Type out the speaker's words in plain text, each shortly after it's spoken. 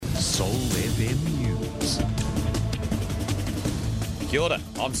Soul FM News. Kia ora,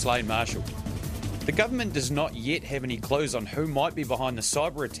 I'm Slane Marshall. The government does not yet have any clues on who might be behind the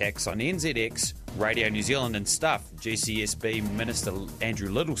cyber attacks on NZX, Radio New Zealand and Stuff, GCSB Minister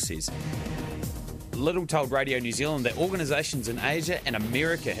Andrew Little says. Little told Radio New Zealand that organisations in Asia and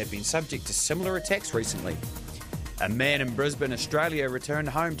America have been subject to similar attacks recently. A man in Brisbane, Australia returned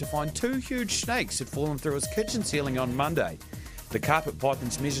home to find two huge snakes had fallen through his kitchen ceiling on Monday. The carpet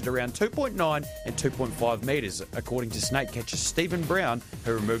pythons measured around 2.9 and 2.5 metres, according to snake catcher Stephen Brown,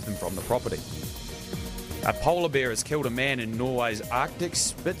 who removed them from the property. A polar bear has killed a man in Norway's Arctic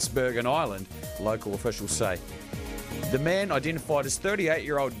Spitsbergen Island, local officials say. The man, identified as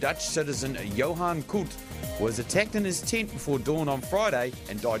 38-year-old Dutch citizen Johan Kult, was attacked in his tent before dawn on Friday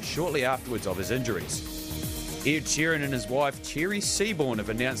and died shortly afterwards of his injuries. Ed Sheeran and his wife Cherry Seaborn have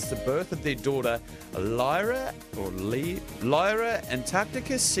announced the birth of their daughter Lyra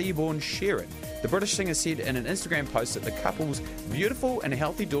Antarctica Seaborn Sheeran. The British singer said in an Instagram post that the couple's beautiful and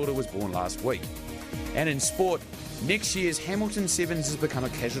healthy daughter was born last week. And in sport, next year's Hamilton Sevens has become a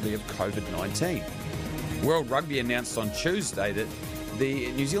casualty of COVID-19. World Rugby announced on Tuesday that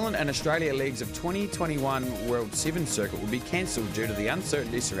the New Zealand and Australia leagues of 2021 World Sevens circuit will be cancelled due to the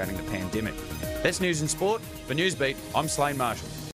uncertainty surrounding the pandemic. That's news and sport. For Newsbeat, I'm Slane Marshall.